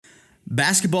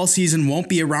Basketball season won't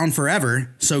be around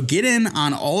forever, so get in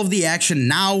on all of the action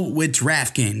now with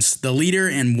DraftKings, the leader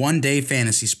in one-day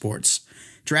fantasy sports.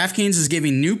 DraftKings is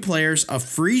giving new players a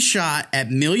free shot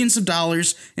at millions of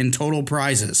dollars in total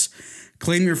prizes.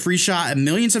 Claim your free shot at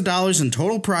millions of dollars in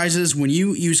total prizes when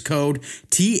you use code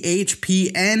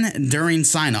THPN during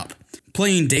signup.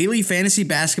 Playing daily fantasy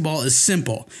basketball is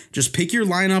simple. Just pick your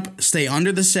lineup, stay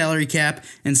under the salary cap,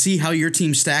 and see how your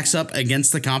team stacks up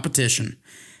against the competition.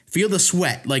 Feel the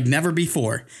sweat like never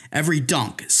before. Every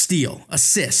dunk, steal,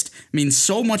 assist means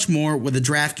so much more with the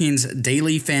DraftKings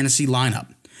daily fantasy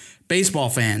lineup. Baseball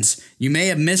fans, you may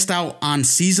have missed out on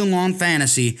season-long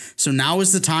fantasy, so now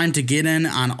is the time to get in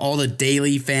on all the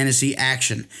daily fantasy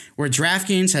action, where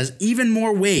DraftKings has even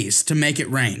more ways to make it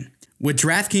rain. With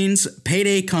DraftKings,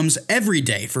 payday comes every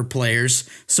day for players,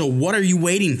 so what are you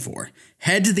waiting for?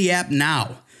 Head to the app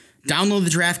now. Download the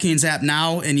DraftKings app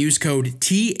now and use code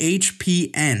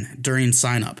THPN during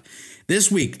signup.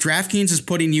 This week, DraftKings is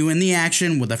putting you in the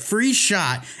action with a free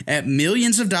shot at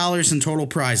millions of dollars in total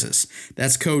prizes.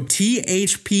 That's code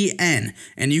THPN,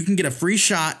 and you can get a free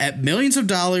shot at millions of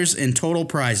dollars in total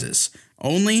prizes.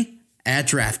 Only at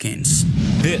DraftKings.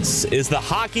 This is the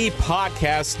Hockey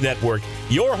Podcast Network,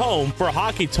 your home for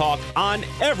hockey talk on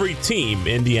every team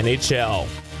in the NHL.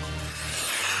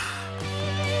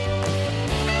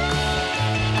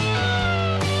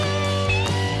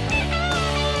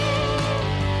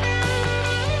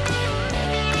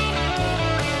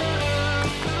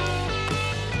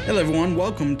 Hello everyone,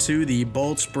 welcome to the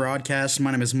Bolts broadcast.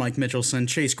 My name is Mike Mitchelson.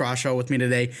 Chase Groshaw with me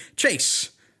today. Chase,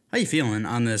 how you feeling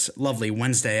on this lovely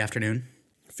Wednesday afternoon?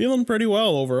 Feeling pretty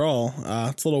well overall.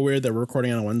 It's a little weird that we're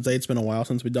recording on a Wednesday. It's been a while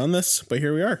since we've done this, but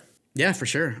here we are. Yeah, for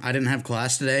sure. I didn't have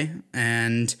class today,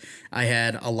 and I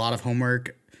had a lot of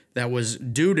homework that was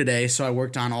due today, so I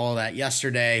worked on all of that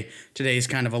yesterday. Today's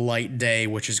kind of a light day,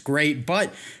 which is great,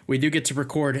 but we do get to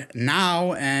record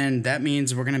now, and that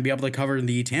means we're going to be able to cover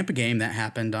the Tampa game that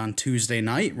happened on Tuesday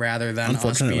night rather than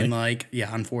us being like,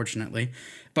 unfortunately,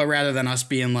 but rather than us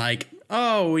being like,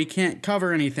 oh, we can't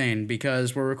cover anything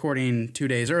because we're recording 2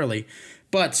 days early.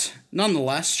 But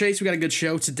nonetheless, Chase, we got a good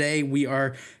show today. We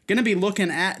are going to be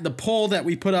looking at the poll that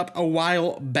we put up a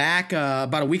while back,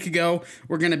 about a week ago.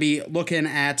 We're going to be looking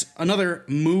at another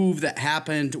move that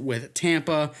happened with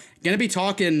Tampa. Going to be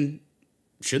talking,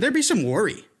 should there be some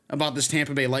worry about this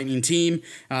Tampa Bay Lightning team?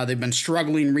 They've been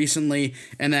struggling recently.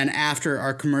 And then after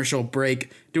our commercial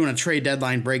break, doing a trade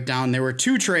deadline breakdown, there were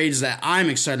two trades that I'm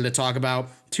excited to talk about.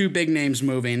 Two big names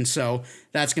moving, so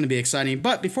that's going to be exciting.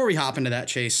 But before we hop into that,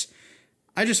 Chase,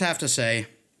 I just have to say,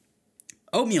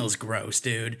 oatmeal's gross,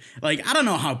 dude. Like, I don't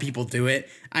know how people do it.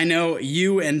 I know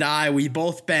you and I, we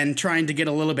both been trying to get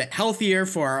a little bit healthier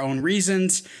for our own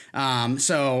reasons.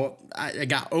 So I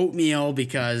got oatmeal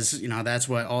because, that's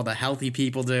what all the healthy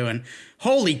people do. And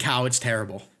holy cow, it's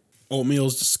terrible. Oatmeal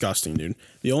is disgusting, dude.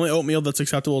 The only oatmeal that's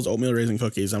acceptable is oatmeal raisin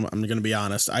cookies. I'm going to be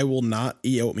honest. I will not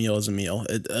eat oatmeal as a meal.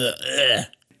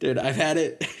 Dude, I've had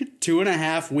it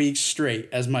 2.5 weeks straight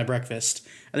as my breakfast.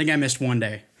 I think I missed one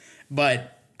day.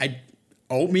 But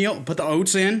oatmeal, put the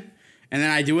oats in, and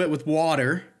then I do it with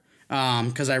water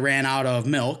because I ran out of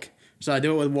milk. So I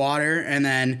do it with water, and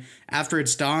then after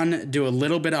it's done, do a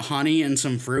little bit of honey and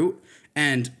some fruit.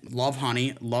 And love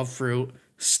honey, love fruit.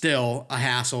 Still a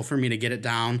hassle for me to get it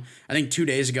down. I think 2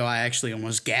 days ago, I actually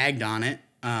almost gagged on it.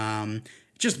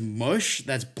 Just mush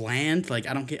that's bland. Like,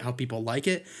 I don't get how people like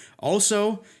it.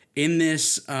 Also, in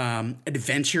this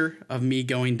adventure of me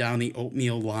going down the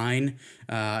oatmeal line,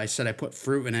 I said I put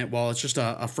fruit in it. Well, it's just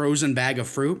a frozen bag of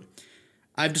fruit.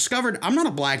 I've discovered I'm not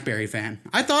a blackberry fan.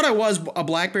 I thought I was a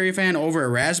blackberry fan over a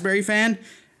raspberry fan.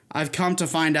 I've come to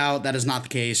find out that is not the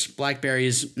case. Blackberry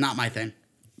is not my thing.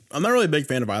 I'm not really a big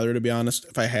fan of either, to be honest.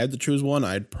 If I had to choose one,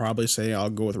 I'd probably say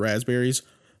I'll go with raspberries.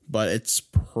 But it's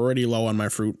pretty low on my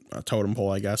fruit totem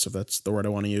pole, I guess, if that's the word I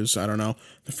want to use. I don't know.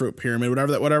 The fruit pyramid,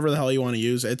 whatever the hell you want to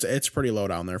use. It's pretty low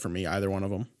down there for me, either one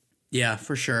of them. Yeah,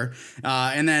 for sure.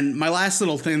 And then my last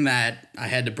little thing that I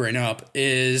had to bring up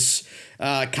is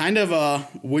kind of a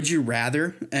would you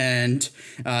rather. And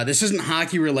this isn't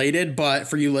hockey related, but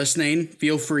for you listening,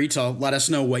 feel free to let us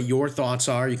know what your thoughts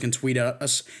are. You can tweet at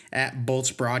us at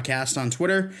Bolts Broadcast on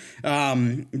Twitter.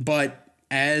 But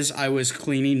as I was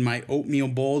cleaning my oatmeal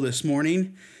bowl this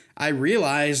morning, I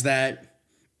realized that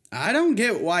I don't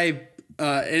get why,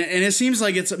 and it seems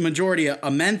like it's a majority a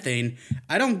men thing.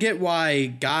 I don't get why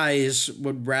guys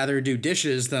would rather do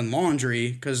dishes than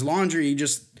laundry, because laundry, you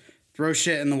just throw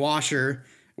shit in the washer,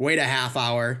 wait a half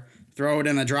hour, throw it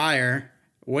in the dryer,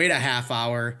 wait a half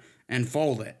hour, and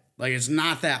fold it. Like, it's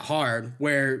not that hard.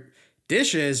 Where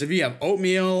dishes, if you have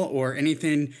oatmeal or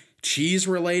anything cheese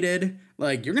related,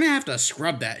 like you're going to have to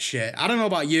scrub that shit. I don't know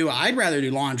about you. I'd rather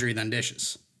do laundry than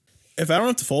dishes. If I don't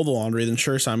have to fold the laundry, then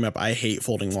sure, sign me up. I hate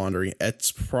folding laundry.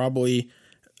 It's probably,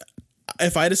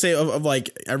 if I had to say of like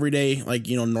everyday, like,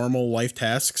 normal life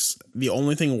tasks, the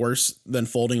only thing worse than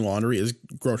folding laundry is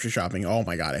grocery shopping. Oh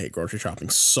my God, I hate grocery shopping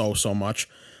so much.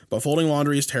 But folding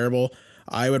laundry is terrible.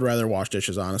 I would rather wash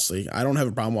dishes, honestly. I don't have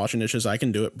a problem washing dishes. I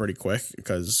can do it pretty quick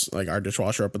because like our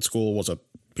dishwasher up at school was a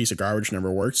piece of garbage, never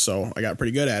worked. So I got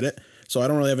pretty good at it. So I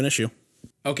don't really have an issue.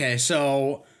 Okay,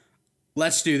 so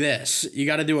let's do this. You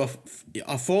got to do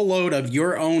a full load of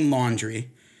your own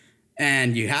laundry,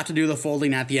 and you have to do the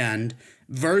folding at the end,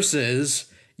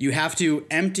 versus you have to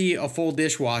empty a full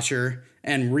dishwasher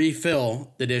and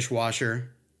refill the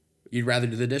dishwasher. You'd rather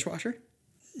do the dishwasher?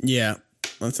 Yeah,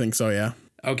 I think so, yeah.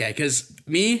 Okay, because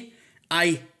me,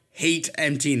 I hate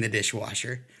emptying the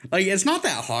dishwasher. Like, it's not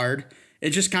that hard.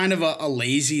 It's just kind of a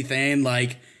lazy thing,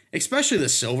 like, especially the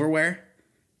silverware.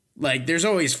 Like, there's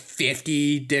always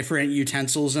 50 different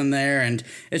utensils in there, and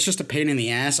it's just a pain in the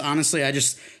ass. Honestly, I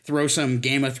just throw some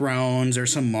Game of Thrones or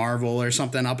some Marvel or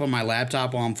something up on my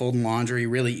laptop while I'm folding laundry.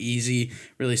 Really easy,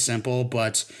 really simple,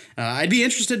 but I'd be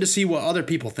interested to see what other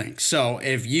people think. So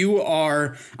if you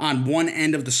are on one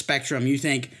end of the spectrum, you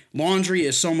think laundry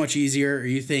is so much easier, or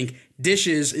you think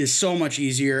dishes is so much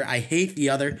easier, I hate the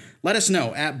other, let us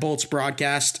know at Bolts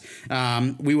Broadcast.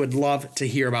 We would love to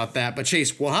hear about that. But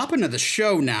Chase, we'll hop into the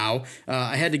show now.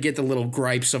 I had to get the little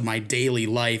gripes of my daily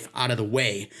life out of the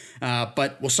way.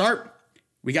 But we'll start.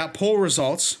 We got poll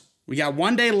results. We got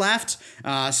 1 day left.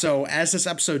 So as this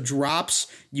episode drops,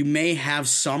 you may have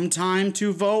some time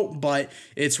to vote, but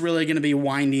it's really going to be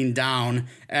winding down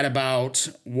at about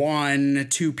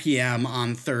 2 p.m.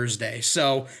 on Thursday.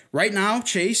 So right now,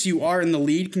 Chase, you are in the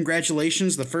lead.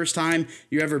 Congratulations. The first time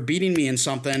you're ever beating me in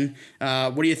something.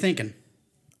 What are you thinking?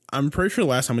 I'm pretty sure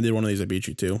the last time I did one of these, I beat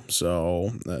you too.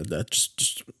 So that's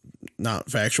just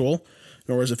not factual.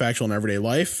 Nor is it factual in everyday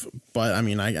life, but I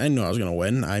mean, I knew I was going to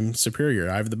win. I'm superior.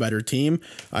 I have the better team.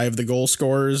 I have the goal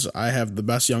scorers. I have the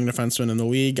best young defenseman in the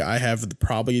league. I have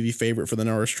probably the favorite for the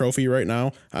Norris Trophy right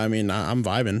now. I mean, I'm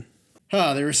vibing.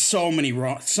 There were so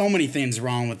many things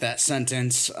wrong with that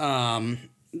sentence.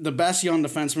 The best young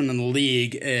defenseman in the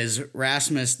league is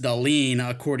Rasmus Dahlin,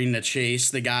 according to Chase,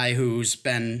 the guy who's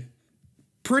been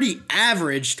pretty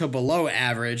average to below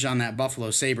average on that Buffalo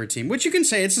Sabre team, which you can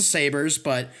say it's the Sabres,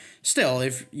 but still,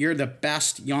 if you're the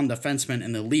best young defenseman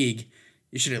in the league,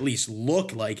 you should at least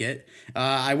look like it.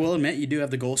 I will admit you do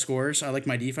have the goal scorers. I like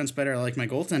my defense better. I like my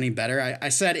goaltending better. I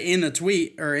said in the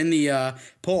tweet, or in the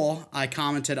poll, I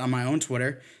commented on my own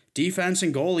Twitter, defense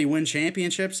and goalie win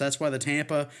championships. That's why the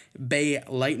Tampa Bay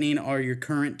Lightning are your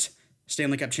current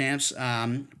Stanley Cup champs.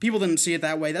 People didn't see it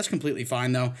that way. That's completely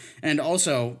fine, though. And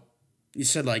also, you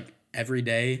said, like,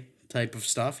 everyday type of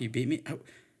stuff. You beat me.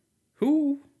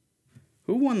 Who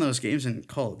won those games in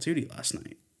Call of Duty last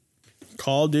night?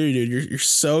 Call of Duty, dude. You're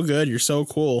so good. You're so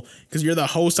cool because you're the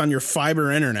host on your fiber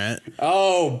internet.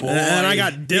 Oh, boy. And I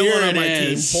got Dylan on my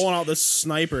team pulling out this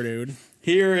sniper, dude.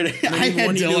 Here it is. I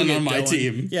had Dylan on my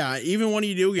team. Yeah, even when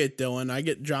you do get Dylan, I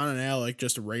get John and Alec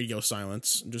just radio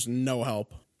silence. Just no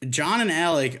help. John and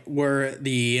Alec were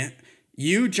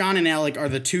John and Alec are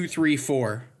the 2, 3,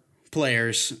 4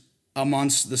 players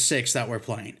amongst the 6 that we're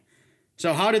playing.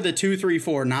 So how did the 2, 3,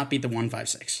 4 not beat the 1, 5,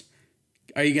 6?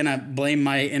 Are you gonna blame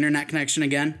my internet connection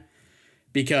again?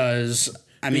 Because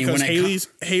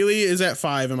Haley is at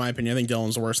 5 in my opinion. I think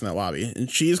Dylan's the worst in that lobby,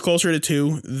 and she is closer to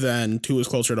 2 than 2 is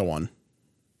closer to 1.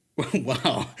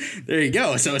 Wow, there you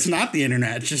go. So it's not the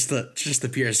internet; it's just the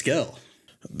pure skill.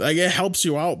 Like, it helps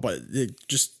you out, but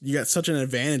you got such an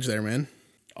advantage there, man.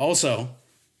 Also,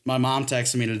 my mom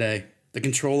texted me today. The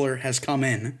controller has come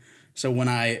in, so when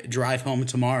I drive home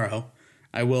tomorrow,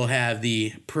 I will have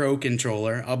the Pro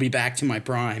controller. I'll be back to my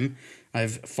prime.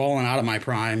 I've fallen out of my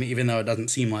prime, even though it doesn't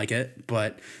seem like it,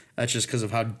 but that's just because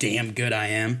of how damn good I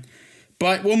am.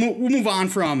 But we'll move on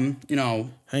from,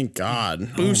 thank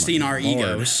God, boosting our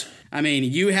egos. I mean,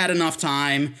 you had enough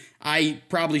time. I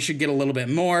probably should get a little bit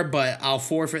more, but I'll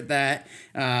forfeit that.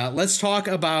 Let's talk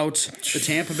about the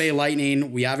Tampa Bay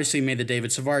Lightning. We obviously made the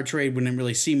David Savard trade. We didn't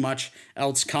really see much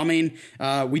else coming.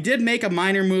 We did make a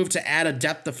minor move to add a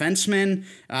depth defenseman.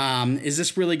 Is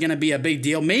this really going to be a big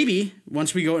deal? Maybe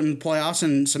once we go in the playoffs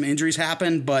and some injuries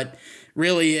happen, but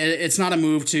really it's not a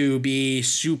move to be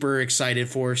super excited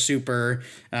for, super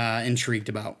intrigued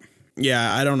about.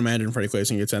 Yeah, I don't imagine Freddie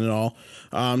Claesson gets in at all.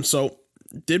 So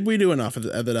did we do enough at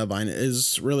the deadline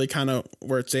is really kind of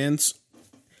where it stands.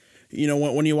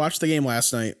 When you watch the game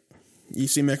last night, you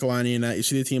see Michelini in that, you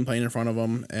see the team playing in front of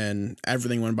them, and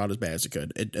everything went about as bad as it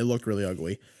could. It looked really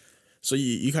ugly. So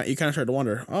you kind of start to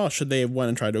wonder, oh, should they have went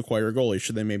and tried to acquire a goalie?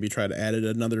 Should they maybe try to add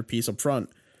another piece up front?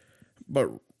 But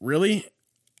really,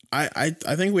 I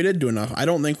think we did do enough. I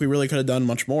don't think we really could have done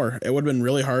much more. It would have been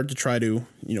really hard to try to,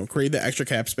 create the extra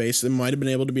cap space. It might have been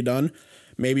able to be done.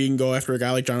 Maybe you can go after a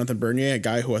guy like Jonathan Bernier, a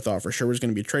guy who I thought for sure was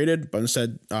going to be traded, but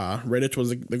instead Rittich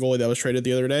was the goalie that was traded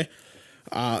the other day.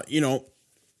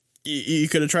 You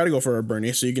could have tried to go for a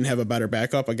Bernier so you can have a better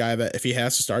backup, a guy that if he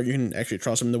has to start, you can actually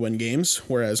trust him to win games,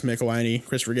 whereas Michelinie,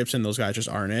 Christopher Gibson, those guys just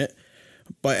aren't it.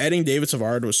 But adding David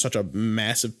Savard was such a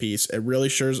massive piece. It really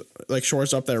shores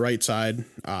up that right side.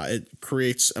 It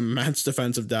creates immense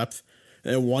defensive depth.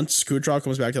 And once Kucherov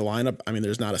comes back to the lineup, I mean,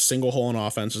 there's not a single hole in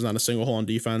offense. There's not a single hole in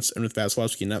defense. And with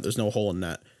Vasilevsky in net, there's no hole in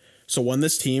net. So when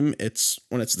this team,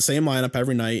 when it's the same lineup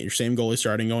every night, your same goalie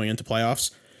starting going into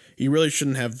playoffs, you really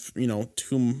shouldn't have,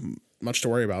 too much to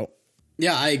worry about.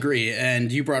 Yeah, I agree.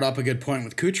 And you brought up a good point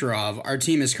with Kucherov. Our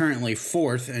team is currently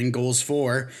 4th in goals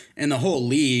for in the whole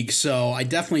league. So I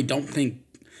definitely don't think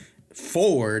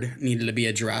forward needed to be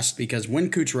addressed because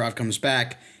when Kucherov comes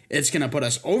back, it's going to put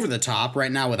us over the top.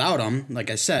 Right now without him,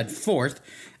 like I said, 4th.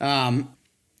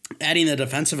 Adding the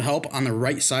defensive help on the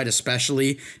right side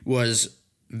especially was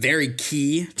very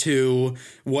key to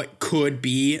what could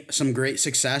be some great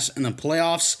success in the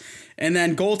playoffs. And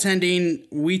then goaltending,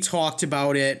 we talked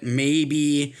about it.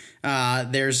 Maybe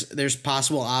there's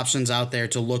possible options out there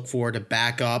to look for to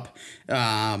back up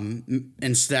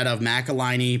instead of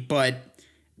McElhinney. But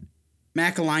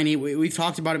McElhinney, we've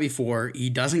talked about it before. He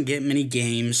doesn't get many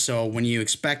games, so when you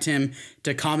expect him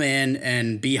to come in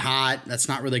and be hot, that's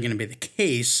not really going to be the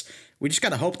case. We just got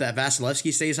to hope that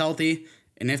Vasilevsky stays healthy.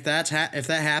 And if that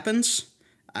happens,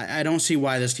 I don't see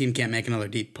why this team can't make another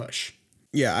deep push.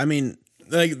 Yeah, I mean,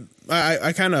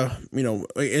 I kind of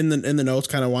in the notes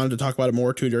kind of wanted to talk about it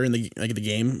more too during the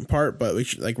game part, but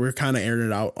we're kind of airing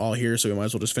it out all here, so we might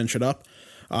as well just finish it up.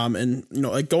 And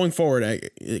going forward,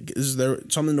 is there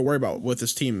something to worry about with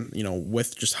this team?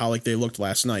 With just how they looked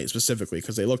last night specifically,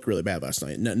 because they looked really bad last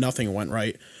night. Nothing went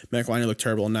right. McElhinney looked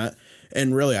terrible in that.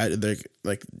 And really,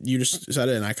 you just said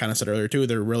it, and I kind of said earlier too,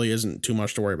 there really isn't too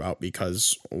much to worry about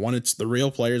because when it's the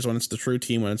real players, when it's the true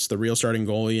team, when it's the real starting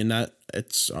goalie in net,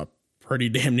 it's a pretty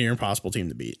damn near impossible team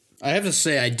to beat. I have to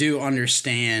say, I do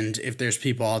understand if there's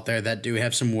people out there that do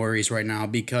have some worries right now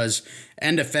because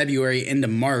end of February into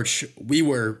March, we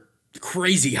were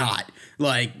crazy hot,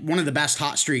 like one of the best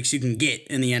hot streaks you can get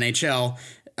in the NHL.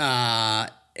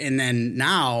 And then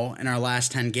now in our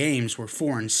last 10 games, we're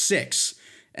 4-6.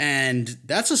 And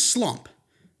that's a slump.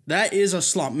 That is a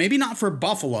slump. Maybe not for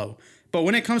Buffalo, but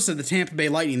when it comes to the Tampa Bay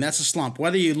Lightning, that's a slump.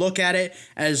 Whether you look at it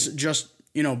as just,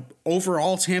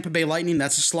 overall Tampa Bay Lightning,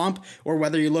 that's a slump, or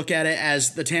whether you look at it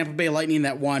as the Tampa Bay Lightning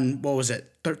that won,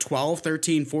 12,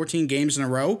 13, 14 games in a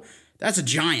row, that's a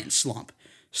giant slump.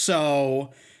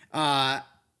 So I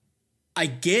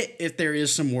get if there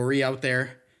is some worry out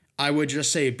there. I would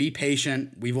just say be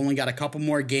patient. We've only got a couple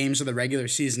more games of the regular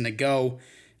season to go.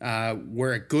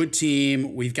 We're a good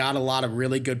team. We've got a lot of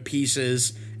really good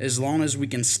pieces. As long as we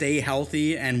can stay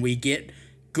healthy and we get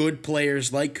good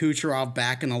players like Kucherov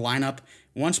back in the lineup,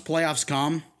 once playoffs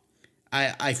come,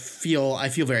 I feel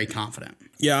very confident.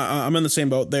 Yeah, I'm in the same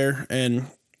boat there. And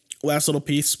last little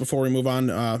piece before we move on,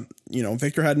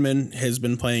 Victor Hedman has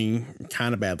been playing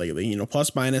kind of bad lately.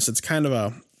 Plus minus, it's kind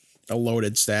of a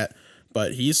loaded stat.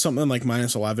 But he's something like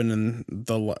 -11 in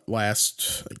the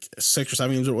last 6 or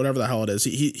 7 games or whatever the hell it is.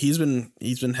 He's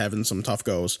been having some tough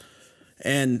goes,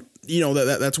 and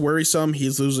that's worrisome.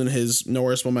 He's losing his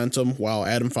Norris momentum while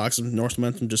Adam Fox's Norris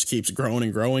momentum just keeps growing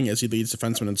and growing as he leads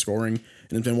defensemen in scoring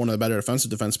and has been one of the better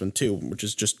defensive defensemen too, which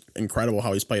is just incredible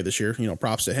how he's played this year.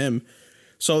 Props to him.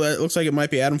 So that looks like it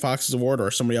might be Adam Fox's award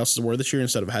or somebody else's award this year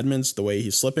instead of Hedman's. The way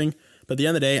he's slipping. But at the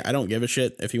end of the day, I don't give a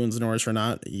shit if he wins the Norris or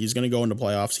not. He's going to go into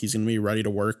playoffs. He's going to be ready to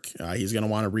work. He's going to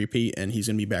want to repeat, and he's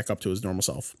going to be back up to his normal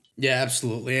self. Yeah,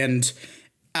 absolutely. And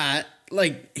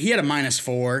he had a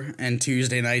 -4 in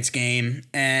Tuesday night's game,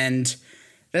 and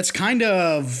that's kind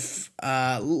of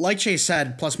like Chase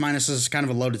said, plus minus is kind of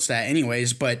a loaded stat,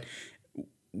 anyways. But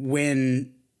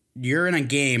when you're in a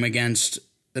game against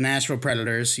the Nashville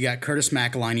Predators, you got Curtis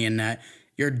McElhinney in net.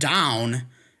 You're down.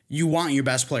 You want your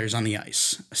best players on the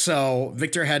ice. So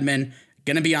Victor Hedman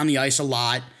going to be on the ice a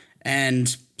lot,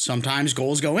 and sometimes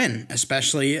goals go in,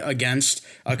 especially against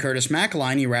a Curtis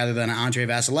McElhinney rather than Andrei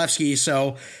Vasilevsky.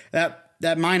 So that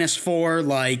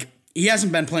 -4, he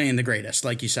hasn't been playing the greatest,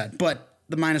 like you said, but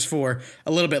the -4,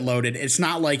 a little bit loaded. It's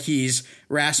not like he's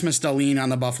Rasmus Dahlin on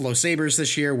the Buffalo Sabres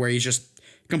this year where he's just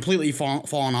completely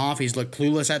fallen off. He's looked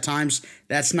clueless at times.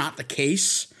 That's not the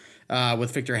case.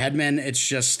 With Victor Hedman, it's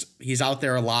just he's out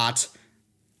there a lot.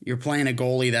 You're playing a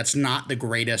goalie that's not the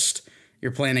greatest.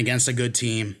 You're playing against a good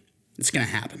team. It's going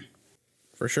to happen.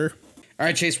 For sure. All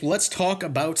right, Chase, well, let's talk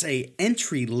about a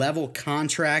entry-level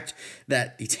contract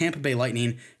that the Tampa Bay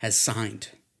Lightning has signed.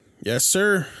 Yes,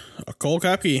 sir. Cole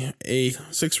Koepke, a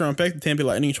 6th-round pick, the Tampa Bay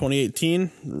Lightning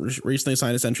 2018, recently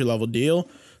signed his entry-level deal.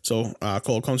 So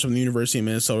Cole comes from the University of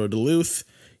Minnesota Duluth.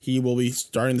 He will be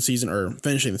starting the season, or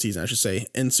finishing the season, I should say,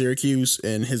 in Syracuse,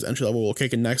 and his entry level will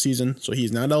kick in next season. So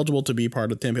he's not eligible to be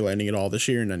part of the Tampa Bay Lightning at all this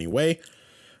year in any way.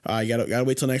 You gotta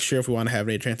wait till next year if we want to have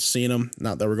any chance of seeing him.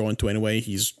 Not that we're going to anyway.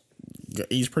 He's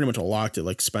pretty much a lock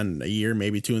to spend a year,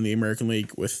 maybe 2 in the American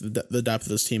League with the depth of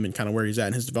this team and kind of where he's at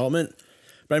in his development.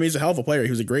 But I mean, he's a hell of a player. He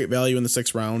was a great value in the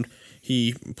 6th round.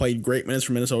 He played great minutes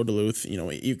for Minnesota Duluth.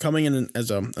 Coming in as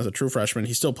a true freshman,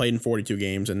 he still played in 42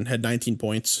 games and had 19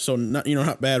 points. So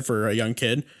not bad for a young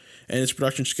kid. And his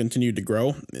production just continued to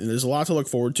grow. And there's a lot to look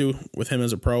forward to with him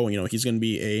as a pro. He's going to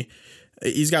be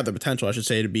he's got the potential, I should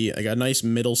say, to be a nice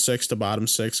middle 6 to bottom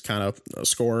 6 kind of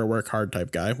scorer, work hard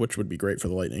type guy, which would be great for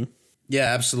the Lightning.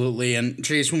 Yeah, absolutely. And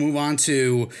Chase, we'll move on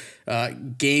to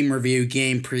game review,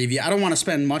 game preview. I don't want to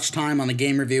spend much time on the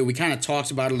game review. We kind of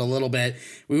talked about it a little bit.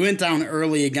 We went down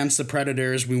early against the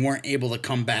Predators. We weren't able to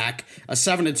come back. A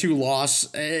 7-2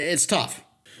 loss. It's tough.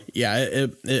 Yeah,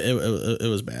 it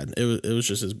was bad. It was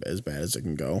just as bad as it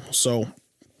can go. So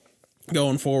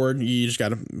going forward, you just got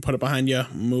to put it behind you,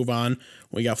 move on.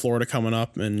 We got Florida coming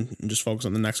up, and just focus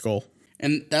on the next goal.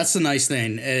 And that's the nice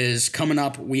thing is coming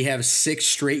up, we have 6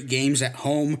 straight games at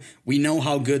home. We know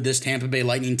how good this Tampa Bay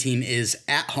Lightning team is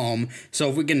at home. So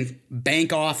if we can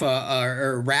bank off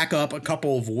or rack up a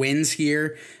couple of wins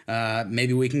here,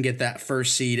 maybe we can get that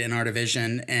first seed in our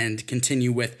division and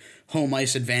continue with home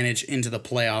ice advantage into the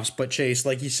playoffs. But Chase,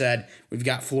 like you said, we've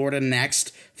got Florida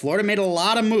next. Florida made a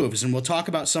lot of moves, and we'll talk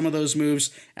about some of those moves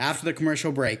after the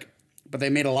commercial break. But they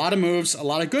made a lot of moves, a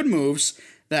lot of good moves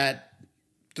that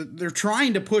they're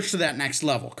trying to push to that next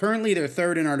level. Currently, they're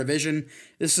 3rd in our division.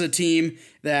 This is a team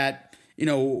that,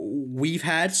 we've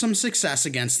had some success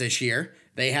against this year.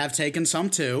 They have taken some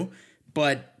too.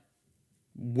 But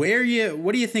what are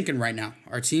you thinking right now?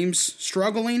 Our team's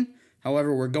struggling.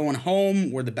 However, we're going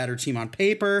home. We're the better team on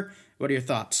paper. What are your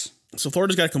thoughts? So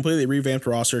Florida's got a completely revamped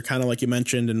roster, kind of like you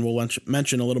mentioned, and we'll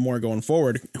mention a little more going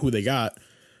forward who they got.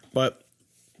 But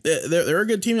they're a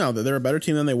good team now. They're a better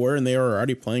team than they were, and they are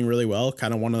already playing really well.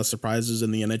 Kind of one of the surprises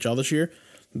in the NHL this year.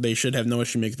 They should have no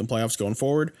issue making the playoffs going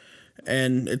forward,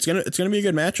 and it's gonna be a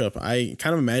good matchup. I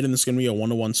kind of imagine this is gonna be a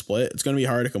 1-1 split. It's gonna be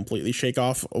hard to completely shake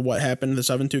off what happened in the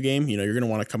 7-2 game. You're gonna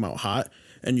want to come out hot,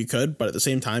 and you could, but at the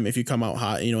same time, if you come out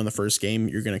hot, in the first game,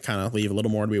 you're gonna kind of leave a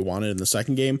little more to be wanted in the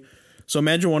second game. So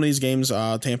imagine one of these games,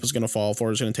 Tampa's gonna fall,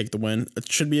 Florida's gonna take the win.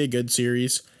 It should be a good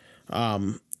series.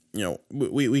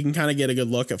 We can kind of get a good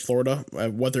look at Florida,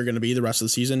 at what they're going to be the rest of the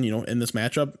season, in this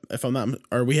matchup. If I'm not,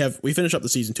 or we finished up the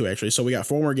season 2 actually. So we got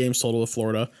 4 more games total with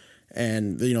Florida,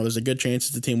 and there's a good chance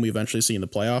it's the team we eventually see in the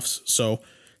playoffs. So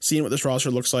seeing what this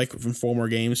roster looks like from 4 more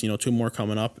games, 2 more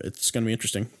coming up, it's going to be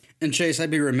interesting. And Chase,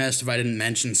 I'd be remiss if I didn't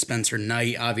mention Spencer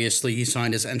Knight. Obviously, he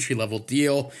signed his entry-level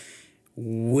deal.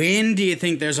 When do you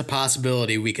think there's a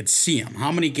possibility we could see him?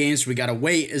 How many games do we got to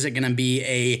wait? Is it going to be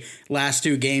a last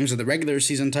 2 games of the regular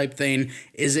season type thing?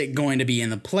 Is it going to be in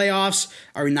the playoffs?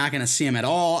 Are we not going to see him at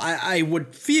all? I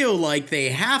would feel like they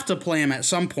have to play him at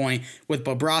some point with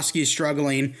Bobrovsky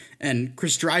struggling and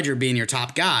Chris Driedger being your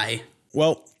top guy.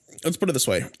 Well, let's put it this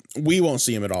way. We won't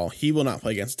see him at all. He will not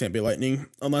play against the Tampa Bay Lightning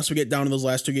unless we get down to those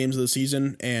last 2 games of the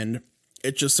season, and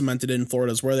it just cemented in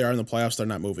Florida's where they are in the playoffs. They're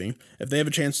not moving. If they have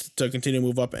a chance to continue to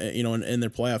move up, in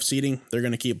their playoff seeding, they're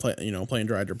going to keep playing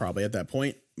Driedger probably at that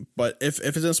point. But if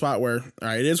it's in a spot where, all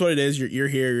right, it is what it is, you're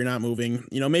here, you're not moving,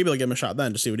 maybe they'll give him a shot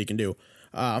then to see what he can do.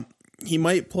 He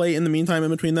might play in the meantime in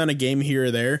between then, a game here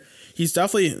or there. He's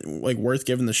definitely worth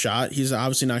giving the shot. He's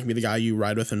obviously not going to be the guy you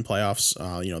ride with in playoffs.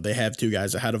 They have 2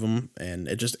 guys ahead of him, and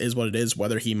it just is what it is.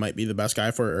 Whether he might be the best guy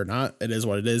for it or not, it is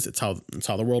what it is. It's how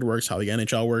the world works, how the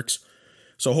NHL works.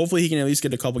 So hopefully he can at least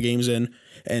get a couple games in,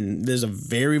 and there's a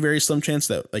very, very slim chance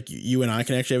that you and I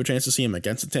can actually have a chance to see him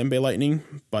against the Tampa Bay Lightning,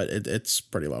 but it's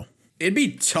pretty low. It'd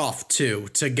be tough, too,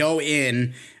 to go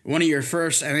in one of your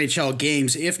first NHL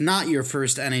games, if not your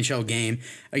first NHL game,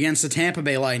 against the Tampa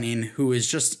Bay Lightning, who is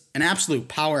just an absolute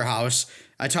powerhouse.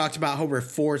 I talked about how we're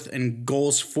 4th in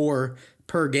goals for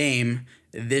per game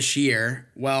this year.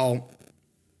 Well,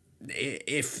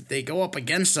 if they go up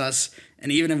against us,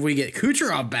 and even if we get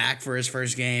Kucherov back for his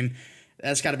first game,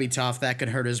 that's got to be tough. That could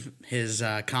hurt his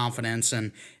confidence.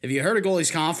 And if you hurt a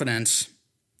goalie's confidence,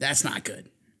 that's not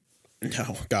good.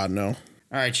 No, God, no. All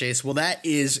right, Chase. Well, that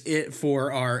is it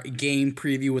for our game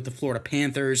preview with the Florida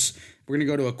Panthers. We're going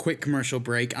to go to a quick commercial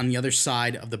break. On the other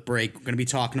side of the break, we're going to be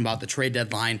talking about the trade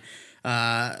deadline.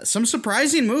 Some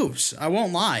surprising moves, I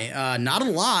won't lie. Not a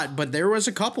lot, but there was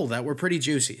a couple that were pretty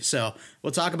juicy. So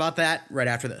we'll talk about that right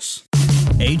after this.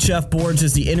 HF Boards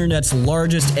is the internet's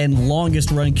largest and longest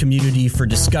running community for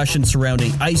discussion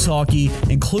surrounding ice hockey,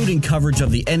 including coverage of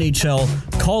the NHL,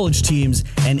 college teams,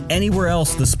 and anywhere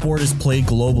else the sport is played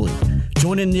globally.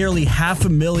 Join in nearly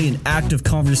 500,000 active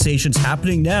conversations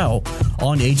happening now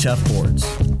on HF Boards.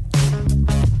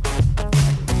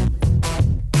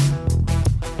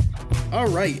 All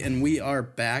right, and we are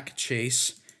back,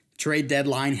 Chase. Trade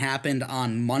deadline happened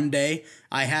on Monday.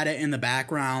 I had it in the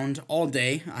background all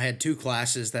day. I had 2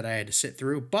 classes that I had to sit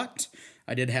through, but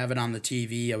I did have it on the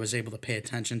TV. I was able to pay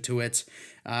attention to it.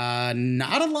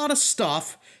 Not a lot of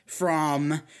stuff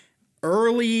from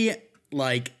early,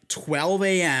 12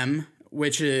 a.m.,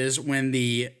 which is when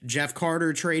the Jeff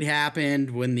Carter trade happened,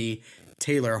 when the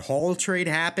Taylor Hall trade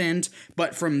happened.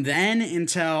 But from then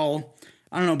until,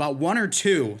 I don't know, about 1 or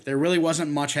 2, there really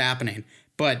wasn't much happening.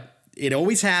 But it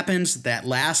always happens. That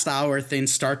last hour,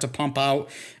 things start to pump out.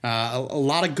 A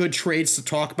lot of good trades to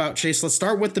talk about. Chase, let's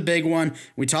start with the big one.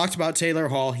 We talked about Taylor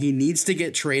Hall. He needs to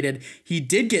get traded. He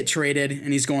did get traded,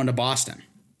 and he's going to Boston.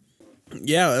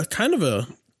 Yeah, kind of a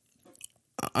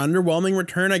underwhelming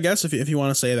return, I guess, if you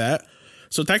want to say that.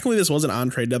 So technically this wasn't on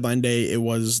trade deadline day. It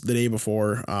was the day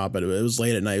before, but it was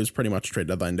late at night. It was pretty much trade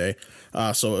deadline day.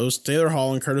 So it was Taylor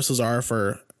Hall and Curtis Lazar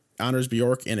for Anders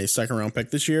Bjork and a second-round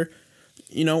pick this year.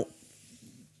 Kind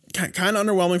of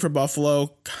underwhelming for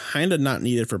Buffalo, kind of not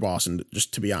needed for Boston,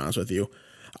 just to be honest with you.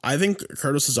 I think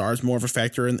Curtis Lazar is more of a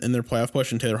factor in their playoff push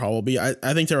than Taylor Hall will be. I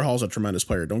think Taylor Hall is a tremendous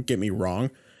player. Don't get me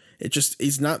wrong.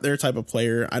 He's not their type of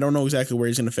player. I don't know exactly where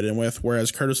he's going to fit in with.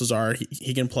 Whereas Curtis Lazar,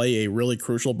 he can play a really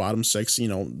crucial bottom 6,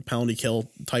 penalty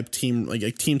kill type team, like a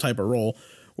team type of role.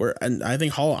 And I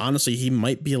think Hall, honestly, he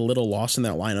might be a little lost in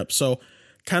that lineup. So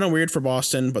kind of weird for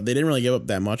Boston, but they didn't really give up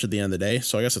that much at the end of the day.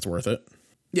 So I guess it's worth it.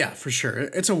 Yeah, for sure.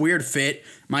 It's a weird fit.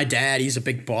 My dad, he's a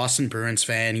big Boston Bruins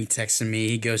fan. He texted me.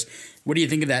 He goes, "What do you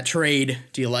think of that trade?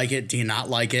 Do you like it? Do you not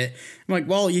like it?" I'm like,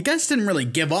 well, you guys didn't really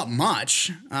give up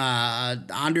much.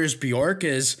 Anders Bjork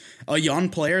is a young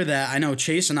player that I know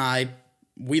Chase and I,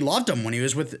 we loved him when he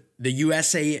was with the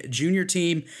USA junior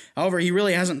team. However, he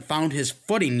really hasn't found his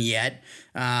footing yet.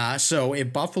 So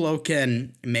if Buffalo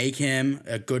can make him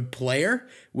a good player,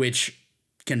 which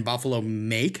can Buffalo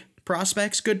make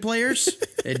prospects good players?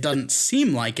 It doesn't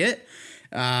seem like it.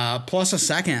 Plus a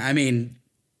second. I mean,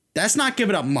 that's not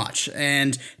giving up much.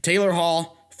 And Taylor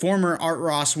Hall, former Art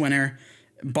Ross winner.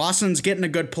 Boston's getting a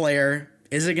good player.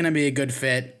 Is it going to be a good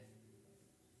fit?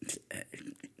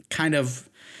 Kind of.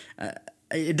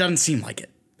 It doesn't seem like it,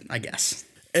 I guess.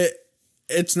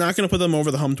 It's not going to put them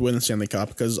over the hump to win the Stanley Cup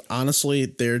because honestly,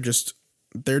 they're just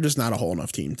not a whole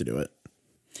enough team to do it.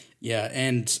 Yeah,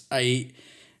 and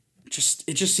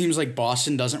it just seems like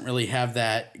Boston doesn't really have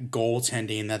that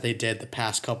goaltending that they did the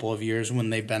past couple of years when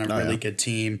they've been a really good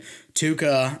team.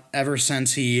 Tuukka, ever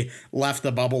since he left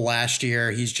the bubble last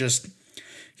year, he's just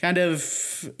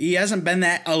he hasn't been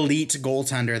that elite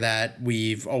goaltender that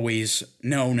we've always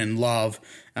known and love.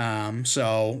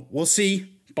 So we'll see.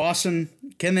 Boston,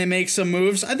 can they make some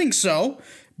moves? I think so,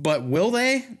 but will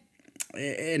they?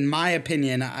 In my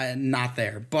opinion, not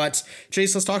there. But,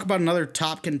 Chase, let's talk about another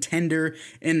top contender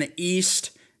in the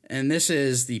East, and this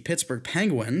is the Pittsburgh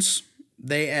Penguins.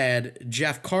 They add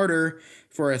Jeff Carter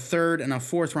for a 3rd and a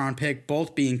 4th round pick,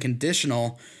 both being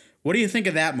conditional. What do you think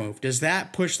of that move? Does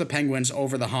that push the Penguins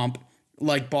over the hump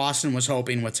like Boston was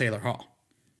hoping with Taylor Hall?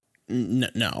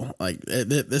 No.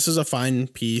 This is a fine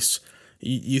piece.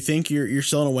 You think you're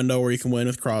still in a window where you can win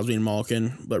with Crosby and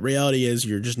Malkin, but reality is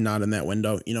you're just not in that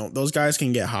window. Those guys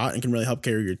can get hot and can really help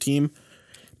carry your team,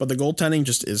 but the goaltending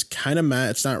just is kind of meh.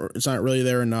 It's not really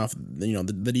there enough.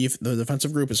 The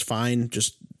defensive group is fine,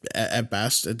 just at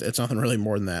best. It's nothing really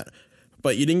more than that.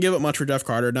 But you didn't give up much for Jeff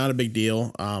Carter. Not a big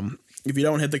deal. If you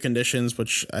don't hit the conditions,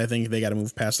 which I think they got to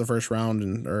move past the first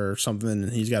round or something,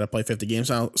 and he's got to play 50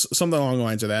 games now, something along the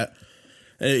lines of that.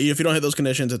 If you don't hit those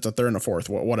conditions, it's a 3rd and a 4th,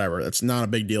 whatever. It's not a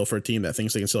big deal for a team that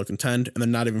thinks they can still contend, and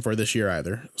then not even for this year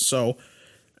either. So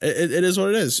it is what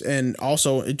it is. And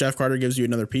also, Jeff Carter gives you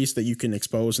another piece that you can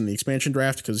expose in the expansion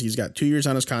draft because he's got 2 years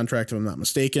on his contract, if I'm not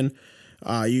mistaken.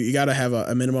 You got to have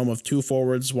a minimum of 2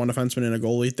 forwards, 1 defenseman, and a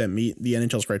goalie that meet the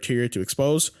NHL's criteria to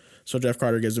expose. So Jeff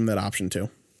Carter gives him that option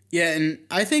too. Yeah, and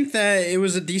I think that it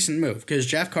was a decent move because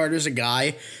Jeff Carter's a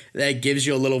guy that gives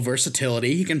you a little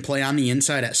versatility. He can play on the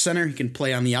inside at center. He can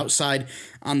play on the outside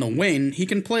on the wing. He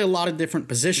can play a lot of different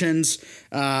positions.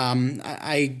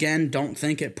 I again don't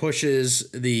think it pushes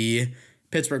the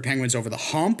Pittsburgh Penguins over the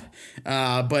hump.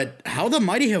 But how the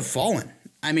mighty have fallen.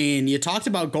 I mean, you talked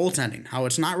about goaltending, how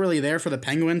it's not really there for the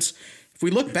Penguins. If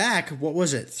we look back, what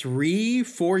was it,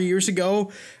 3-4 years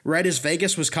ago, right as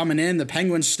Vegas was coming in, the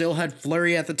Penguins still had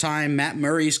Fleury at the time. Matt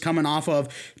Murray's coming off of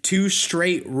 2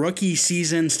 straight rookie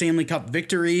season Stanley Cup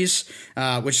victories,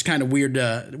 which is kind of weird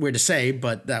to say,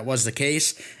 but that was the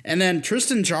case. And then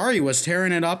Tristan Jarry was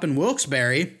tearing it up in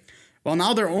Wilkes-Barre. Well,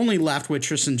 now they're only left with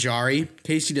Tristan Jarry,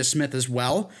 Casey DeSmith as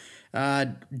well.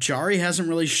 Jarry hasn't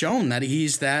really shown that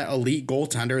he's that elite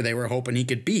goaltender they were hoping he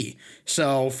could be.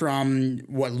 So from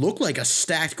what looked like a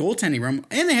stacked goaltending room,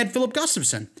 and they had Philip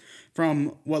Gustafsson,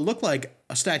 from what looked like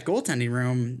a stacked goaltending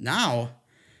room, now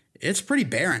it's pretty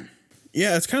barren.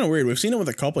 Yeah, it's kind of weird. We've seen it with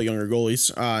a couple of younger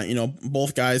goalies.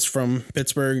 Both guys from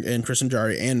Pittsburgh and Tristan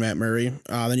Jarry and Matt Murray.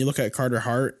 Then you look at Carter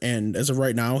Hart, and as of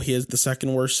right now, he has the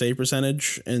second worst save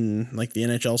percentage in like the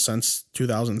NHL since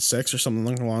 2006 or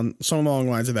something along the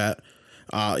lines of that.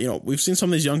 We've seen some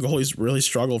of these young goalies really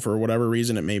struggle for whatever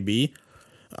reason it may be.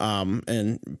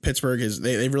 And Pittsburgh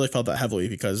they've really felt that heavily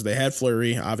because they had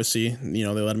Fleury. Obviously, they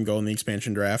let him go in the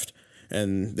expansion draft.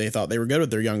 And they thought they were good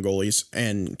with their young goalies.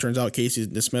 And turns out Casey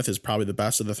DeSmith is probably the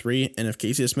best of the three. And if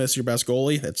Casey DeSmith's your best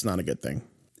goalie, that's not a good thing.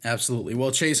 Absolutely.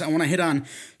 Well, Chase, I want to hit on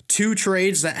 2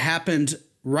 trades that happened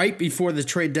right before the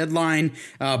trade deadline,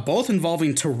 both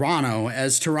involving Toronto,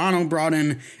 as Toronto brought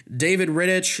in David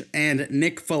Rittich and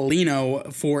Nick Foligno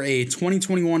for a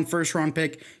 2021 first-round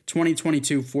pick,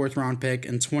 2022 fourth-round pick,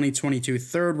 and 2022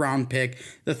 third-round pick.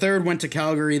 The third went to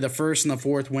Calgary. The first and the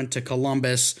fourth went to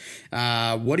Columbus.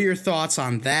 What are your thoughts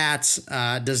on that?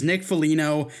 Does Nick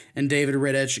Foligno and David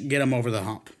Rittich get them over the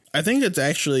hump? I think it's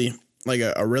actually like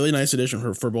a really nice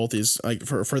addition for both these, like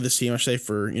for this team, I should say,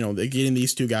 for, getting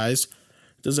these 2 guys.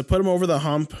 Does it put them over the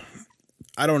hump?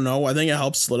 I don't know. I think it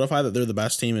helps solidify that they're the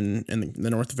best team in the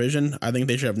North Division. I think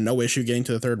they should have no issue getting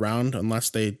to the third round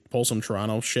unless they pull some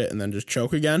Toronto shit and then just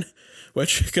choke again,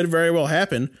 which could very well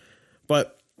happen.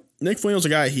 But Nick Foligno's a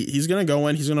guy, he's going to go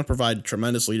in, he's going to provide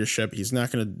tremendous leadership. He's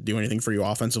not going to do anything for you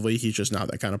offensively. He's just not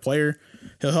that kind of player.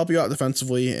 He'll help you out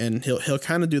defensively, and he'll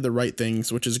kind of do the right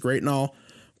things, which is great and all.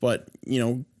 But,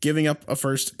 giving up a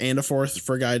first and a fourth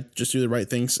for a guy just do the right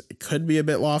things, it could be a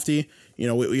bit lofty.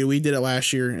 We did it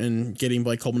last year in getting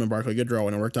Blake Coleman and Barclay Goodrow,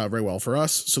 and it worked out very well for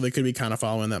us. So they could be kind of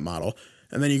following that model.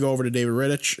 And then you go over to David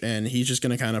Rittich, and he's just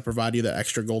going to kind of provide you that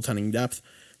extra goaltending depth.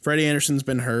 Freddie Anderson's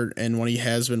been hurt, and when he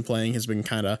has been playing has been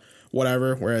kind of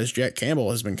whatever, whereas Jack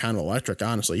Campbell has been kind of electric,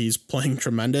 honestly. He's playing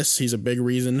tremendous. He's a big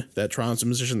reason that Toronto's in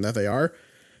the position that they are.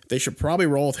 They should probably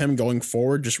roll with him going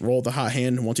forward, just roll the hot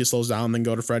hand. Once he slows down, then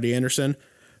go to Freddie Anderson.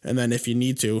 And then if you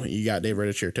need to, you got David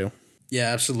Rittich here too. Yeah,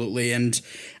 absolutely. And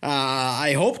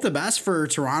I hope the best for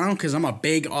Toronto because I'm a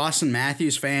big Austin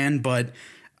Matthews fan, but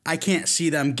I can't see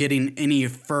them getting any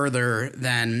further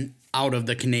than out of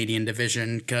the Canadian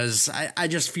division because I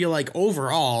just feel like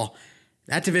overall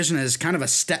that division is kind of a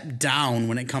step down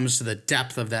when it comes to the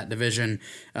depth of that division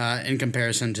in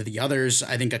comparison to the others.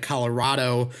 I think a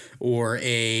Colorado or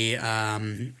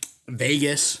a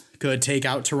Vegas could take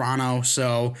out Toronto.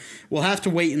 So we'll have to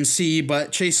wait and see.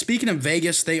 But Chase, speaking of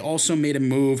Vegas, they also made a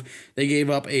move. They gave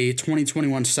up a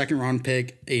 2021 second round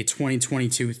pick, a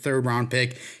 2022 third round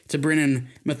pick to bring in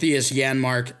Matthias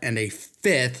Janmark and a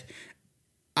fifth.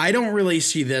 I don't really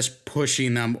see this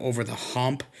pushing them over the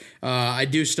hump. I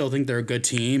do still think they're a good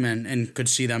team and could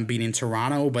see them beating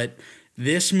Toronto, but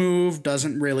this move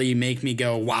doesn't really make me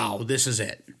go, wow, this is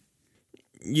it.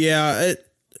 Yeah,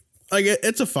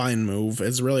 it's a fine move.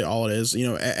 It's really all it is.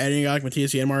 Adding a guy like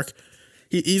Matthias Janmark,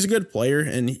 he's a good player,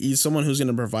 and he's someone who's going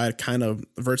to provide kind of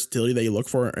versatility that you look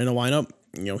for in a lineup.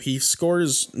 He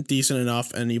scores decent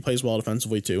enough, and he plays well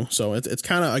defensively too. So it's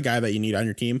kind of a guy that you need on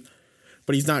your team.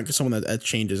 But he's not someone that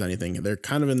changes anything. They're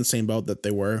kind of in the same boat that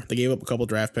they were. They gave up a couple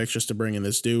draft picks just to bring in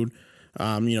this dude.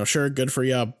 Sure, good for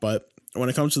you, but when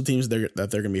it comes to the teams that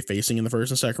they're going to be facing in the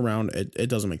first and second round, it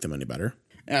doesn't make them any better.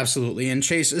 Absolutely. And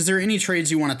Chase, is there any trades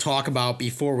you want to talk about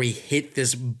before we hit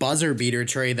this buzzer beater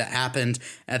trade that happened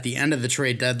at the end of the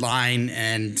trade deadline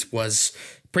and was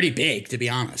pretty big, to be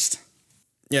honest?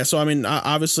 Yeah, so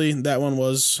obviously that one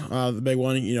was the big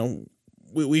one.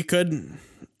 We could...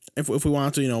 If we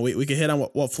want to, we could hit on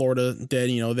what Florida did.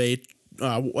 They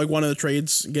like one of the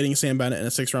trades, getting Sam Bennett and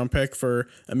a 6th round pick for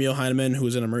Emil Heineman, who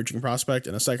is an emerging prospect,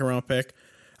 and a 2nd round pick.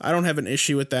 I don't have an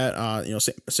issue with that.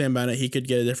 Sam Bennett, he could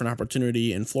get a different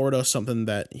opportunity in Florida, something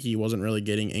that he wasn't really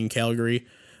getting in Calgary.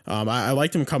 I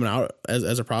liked him coming out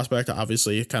as a prospect.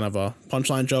 Obviously, kind of a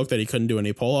punchline joke that he couldn't do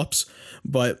any pull-ups,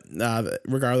 but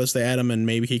regardless, they add him and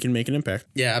maybe he can make an impact.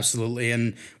 Yeah, absolutely.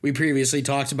 And we previously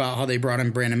talked about how they brought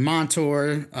in Brandon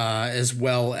Montour as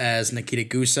well as Nikita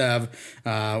Gusev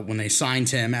when they signed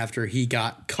him after he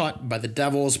got cut by the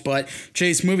Devils. But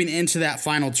Chase, moving into that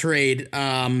final trade.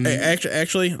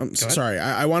 Actually, I'm sorry.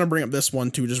 I want to bring up this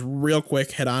one too, just real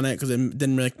quick, hit on it because it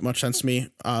didn't make much sense to me.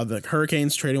 The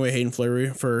Hurricanes trading away Hayden Fleury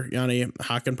for Yanni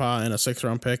Hakanpää and a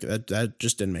 6th-round pick. That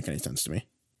just didn't make any sense to me.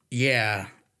 Yeah.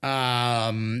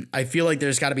 I feel like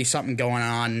there's got to be something going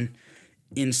on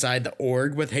inside the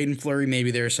org with Hayden Fleury.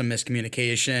 Maybe there's some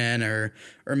miscommunication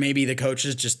or maybe the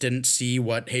coaches just didn't see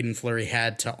what Hayden Fleury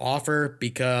had to offer,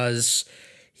 because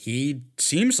he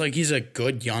seems like he's a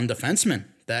good young defenseman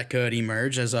that could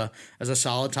emerge as a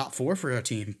solid top 4 for a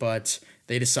team. But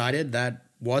they decided that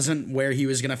wasn't where he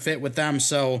was going to fit with them,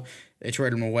 so they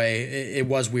traded him away. It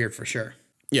was weird for sure.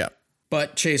 Yeah.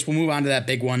 But Chase, we'll move on to that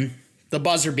big one, the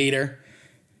buzzer beater.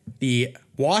 The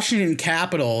Washington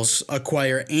Capitals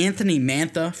acquire Anthony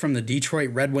Mantha from the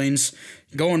Detroit Red Wings.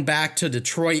 Going back to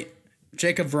Detroit,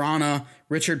 Jacob Vrana,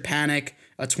 Richard Panik,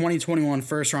 a 2021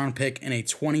 first-round pick, and a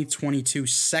 2022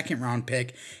 second-round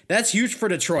pick. That's huge for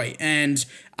Detroit, and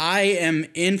I am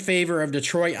in favor of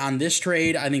Detroit on this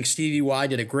trade. I think Stevie Y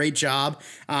did a great job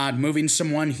moving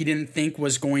someone he didn't think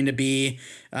was going to be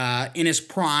in his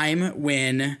prime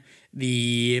when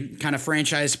the kind of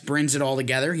franchise brings it all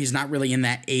together. He's not really in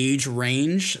that age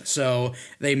range, so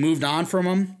they moved on from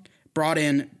him. Brought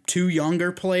in 2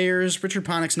 younger players. Richard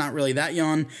Panik's not really that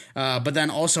young, but then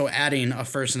also adding a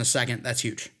first and a second. That's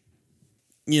huge.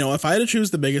 You know, if I had to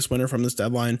choose the biggest winner from this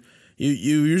deadline, you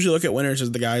usually look at winners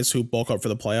as the guys who bulk up for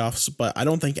the playoffs, but I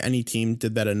don't think any team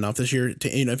did that enough this year. If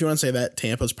you want to say that,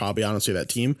 Tampa's probably honestly that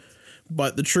team.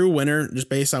 But the true winner, just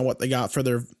based on what they got for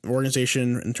their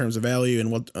organization in terms of value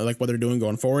and what they're doing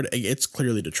going forward, it's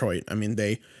clearly Detroit. I mean,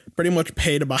 they pretty much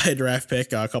paid to buy a draft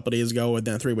pick a couple days ago with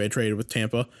that 3-way trade with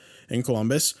Tampa and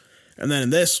Columbus. And then in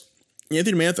this,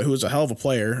 Anthony Mantha, who is a hell of a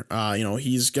player,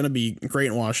 he's going to be great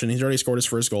in Washington. He's already scored his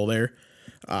first goal there.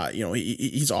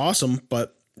 He's awesome,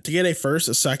 but to get a first,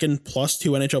 a second, plus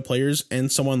 2 NHL players and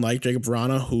someone like Jacob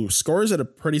Vrana, who scores at a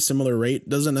pretty similar rate,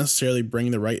 doesn't necessarily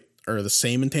bring the right or the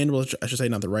same intangibles, I should say,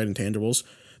 not the right intangibles,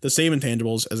 the same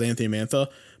intangibles as Anthony Mantha,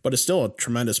 but is still a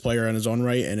tremendous player in his own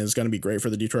right and is going to be great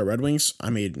for the Detroit Red Wings. I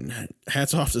mean,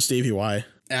 hats off to Stevie Y.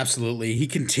 Absolutely. He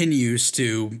continues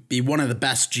to be one of the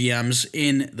best GMs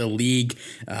in the league.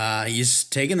 He's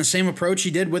taken the same approach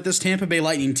he did with this Tampa Bay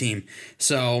Lightning team.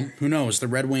 So who knows? The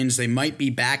Red Wings, they might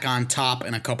be back on top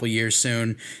in a couple years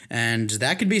soon, and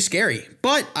that could be scary.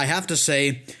 But I have to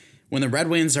say, when the Red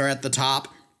Wings are at the top,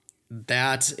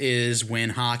 that is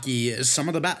when hockey is some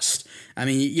of the best. I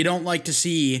mean, you don't like to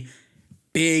see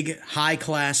big,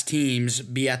 high-class teams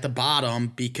be at the bottom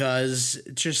because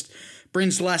it just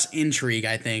brings less intrigue,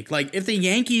 I think. Like, if the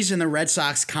Yankees and the Red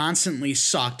Sox constantly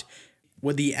sucked,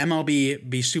 would the MLB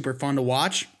be super fun to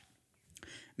watch?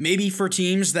 Maybe for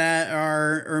teams that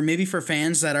are, or maybe for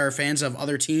fans that are fans of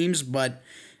other teams, but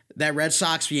that Red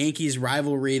Sox-Yankees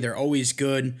rivalry, they're always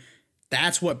good.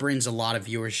 That's what brings a lot of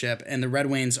viewership, and the Red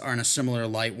Wings are in a similar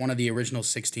light, one of the original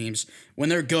 6 teams. When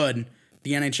they're good,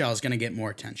 the NHL is going to get more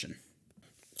attention.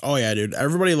 Oh, yeah, dude.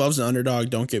 Everybody loves an underdog,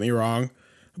 don't get me wrong.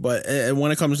 But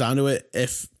when it comes down to it,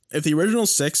 if the original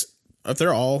 6, if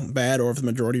they're all bad or if the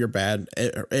majority are bad,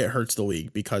 it hurts the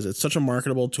league because it's such a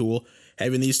marketable tool.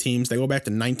 Having these teams, they go back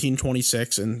to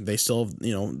 1926, and they still have,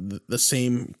 the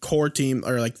same core team,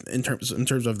 or like in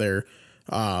terms of their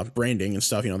branding and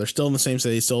stuff, they're still in the same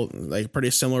city, still like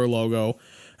pretty similar logo.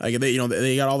 Like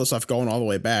they got all this stuff going all the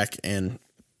way back, and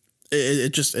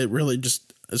it really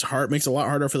just is hard. Makes it a lot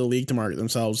harder for the league to market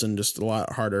themselves, and just a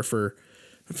lot harder for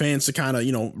fans to kind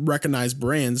of recognize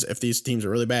brands if these teams are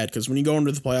really bad. Because when you go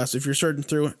into the playoffs, if you're certain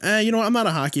through, I'm not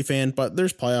a hockey fan, but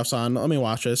there's playoffs on, let me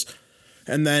watch this,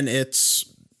 and then it's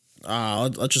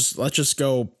let's just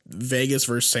go Vegas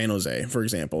versus San Jose, for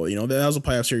example. That was a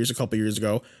playoff series a couple years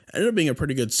ago. It ended up being a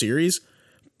pretty good series,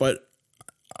 but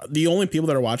the only people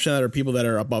that are watching that are people that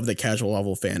are above the casual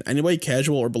level fan. Anybody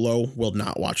casual or below will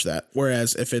not watch that.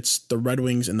 Whereas if it's the Red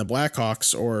Wings and the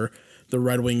Blackhawks, or the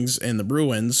Red Wings and the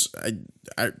Bruins,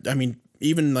 I mean,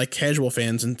 even like casual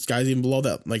fans and guys even below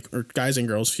that, or guys and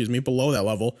girls, below that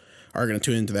level are going to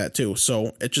tune into that too.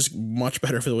 So it's just much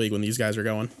better for the league when these guys are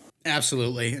going.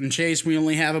 Absolutely. And Chase, we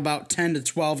only have about 10 to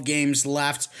 12 games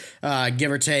left, give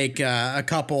or take a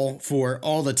couple for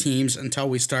all the teams until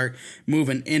we start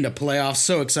moving into playoffs.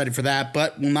 So excited for that.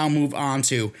 But we'll now move on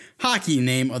to hockey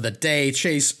name of the day.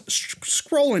 Chase,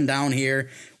 scrolling down here,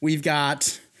 we've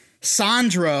got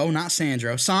Sandro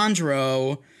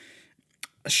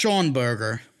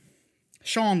Schoenberger.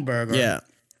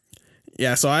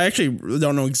 Yeah, so I actually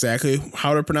don't know exactly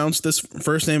how to pronounce this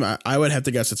first name. I would have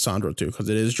to guess it's Sandro too, because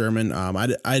it is German.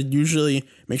 I usually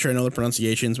make sure I know the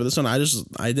pronunciations, but this one I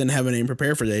didn't have a name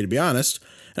prepared for today, to be honest.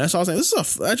 And I saw saying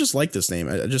I just like this name.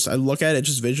 I look at it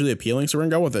just visually appealing, so we're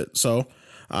gonna go with it. So,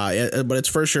 but it's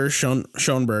for sure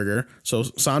Schoenberger. So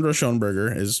Sandro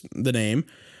Schoenberger is the name.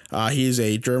 He's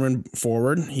a German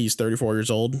forward. He's 34 years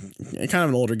old, kind of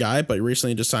an older guy, but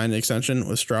recently just signed an extension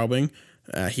with Straubing.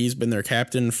 He's been their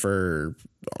captain for,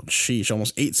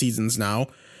 almost 8 seasons now.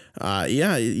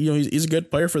 He's a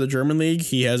good player for the German league.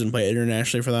 He hasn't played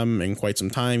internationally for them in quite some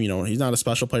time. He's not a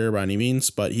special player by any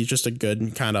means, but he's just a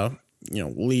good kind of,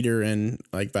 leader and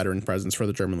like veteran presence for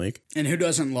the German league. And who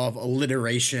doesn't love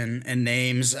alliteration and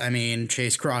names? I mean,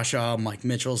 Chase Crawshaw, Mike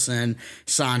Mitchelson,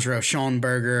 Sandro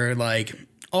Schoenberger, like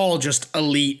all just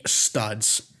elite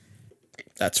studs.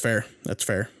 That's fair.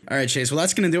 All right, Chase. Well,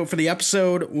 that's going to do it for the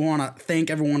episode. We want to thank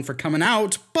everyone for coming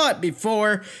out. But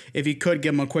before, if you could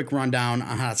give them a quick rundown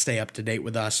on how to stay up to date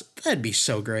with us, that'd be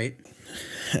so great.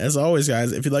 As always,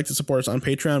 guys, if you'd like to support us on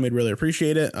Patreon, we'd really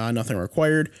appreciate it. Nothing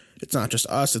required. It's not just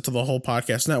us. It's the whole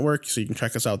podcast network, so you can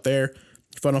check us out there.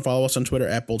 If you want to follow us on Twitter,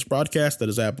 @BoltsBroadcast, that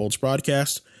is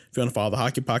 @BoltsBroadcast. If you want to follow the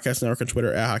Hockey Podcast Network on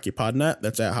Twitter, @HockeyPodNet,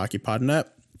 that's @HockeyPodNet.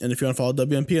 And if you want to follow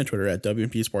WMP on Twitter,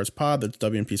 @WMPSportsPod, that's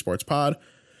WMPSportsPod.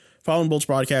 Following Bolts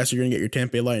Broadcast, you're going to get your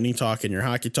Tampa Bay Lightning talk and your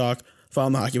hockey talk.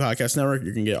 Following the Hockey Podcast Network,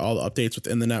 you're going to get all the updates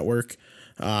within the network.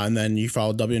 And then you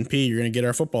follow WMP, you're going to get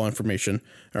our football information,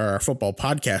 or our football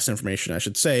podcast information, I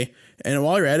should say. And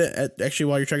while you're at it,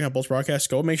 while you're checking out Bolts Broadcast,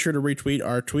 go make sure to retweet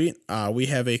our tweet. We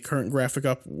have a current graphic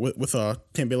up with a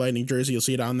Tampa Bay Lightning jersey. You'll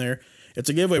see it on there. It's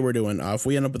a giveaway we're doing. If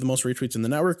we end up with the most retweets in the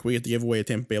network, we get to give away a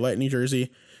Tampa Bay Lightning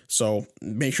jersey. So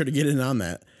make sure to get in on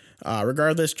that.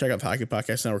 Regardless, check out the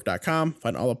hockeypodcastnetwork.com.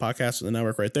 Find all the podcasts in the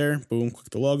network right there. Boom, click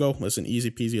the logo. Listen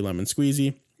easy peasy lemon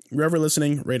squeezy. Wherever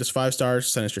listening, rate us 5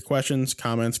 stars. Send us your questions,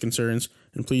 comments, concerns,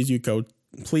 and please use code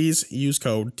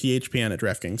THPN at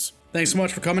DraftKings. Thanks so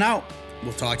much for coming out.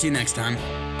 We'll talk to you next time.